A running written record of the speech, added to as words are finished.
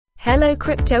Hello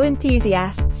crypto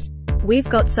enthusiasts! We've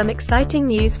got some exciting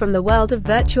news from the world of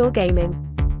virtual gaming.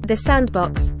 The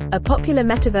Sandbox, a popular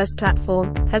metaverse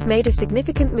platform, has made a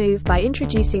significant move by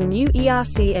introducing new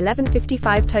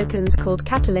ERC-1155 tokens called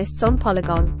catalysts on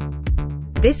Polygon.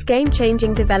 This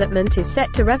game-changing development is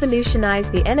set to revolutionize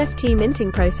the NFT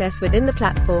minting process within the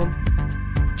platform.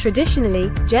 Traditionally,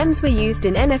 gems were used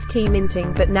in NFT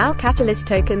minting, but now catalyst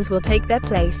tokens will take their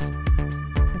place.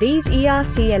 These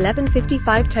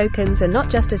ERC-1155 tokens are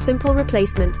not just a simple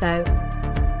replacement though.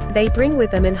 They bring with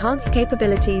them enhanced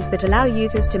capabilities that allow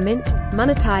users to mint,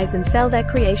 monetize and sell their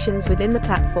creations within the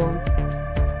platform.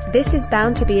 This is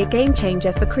bound to be a game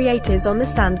changer for creators on the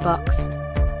Sandbox.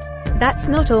 That's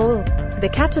not all. The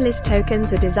Catalyst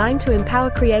tokens are designed to empower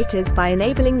creators by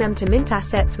enabling them to mint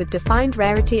assets with defined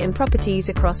rarity and properties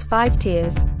across 5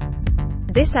 tiers.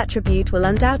 This attribute will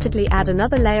undoubtedly add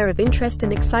another layer of interest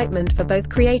and excitement for both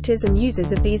creators and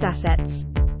users of these assets.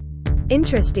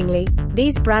 Interestingly,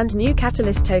 these brand new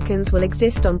Catalyst tokens will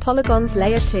exist on Polygon's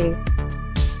Layer 2.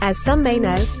 As some may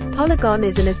know, Polygon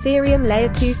is an Ethereum Layer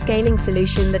 2 scaling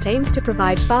solution that aims to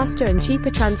provide faster and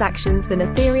cheaper transactions than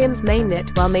Ethereum's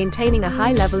mainnet while maintaining a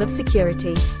high level of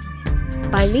security.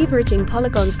 By leveraging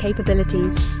Polygon's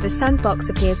capabilities, the Sandbox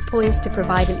appears poised to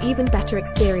provide an even better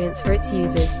experience for its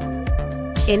users.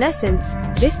 In essence,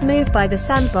 this move by the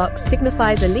Sandbox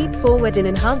signifies a leap forward in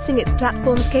enhancing its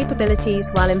platform's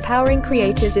capabilities while empowering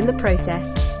creators in the process.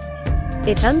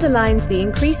 It underlines the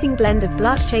increasing blend of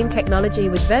blockchain technology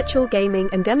with virtual gaming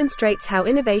and demonstrates how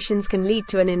innovations can lead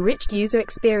to an enriched user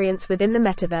experience within the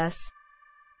metaverse.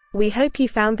 We hope you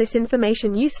found this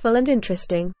information useful and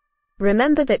interesting.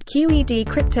 Remember that Q.E.D.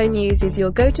 CryptoNews is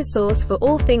your go-to source for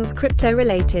all things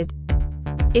crypto-related.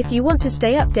 If you want to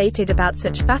stay updated about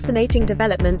such fascinating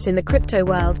developments in the crypto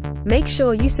world, make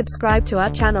sure you subscribe to our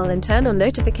channel and turn on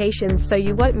notifications so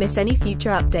you won't miss any future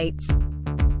updates.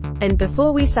 And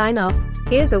before we sign off,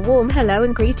 here's a warm hello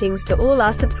and greetings to all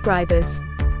our subscribers.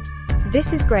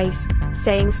 This is Grace,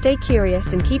 saying stay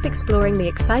curious and keep exploring the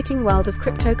exciting world of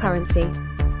cryptocurrency.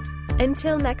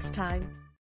 Until next time.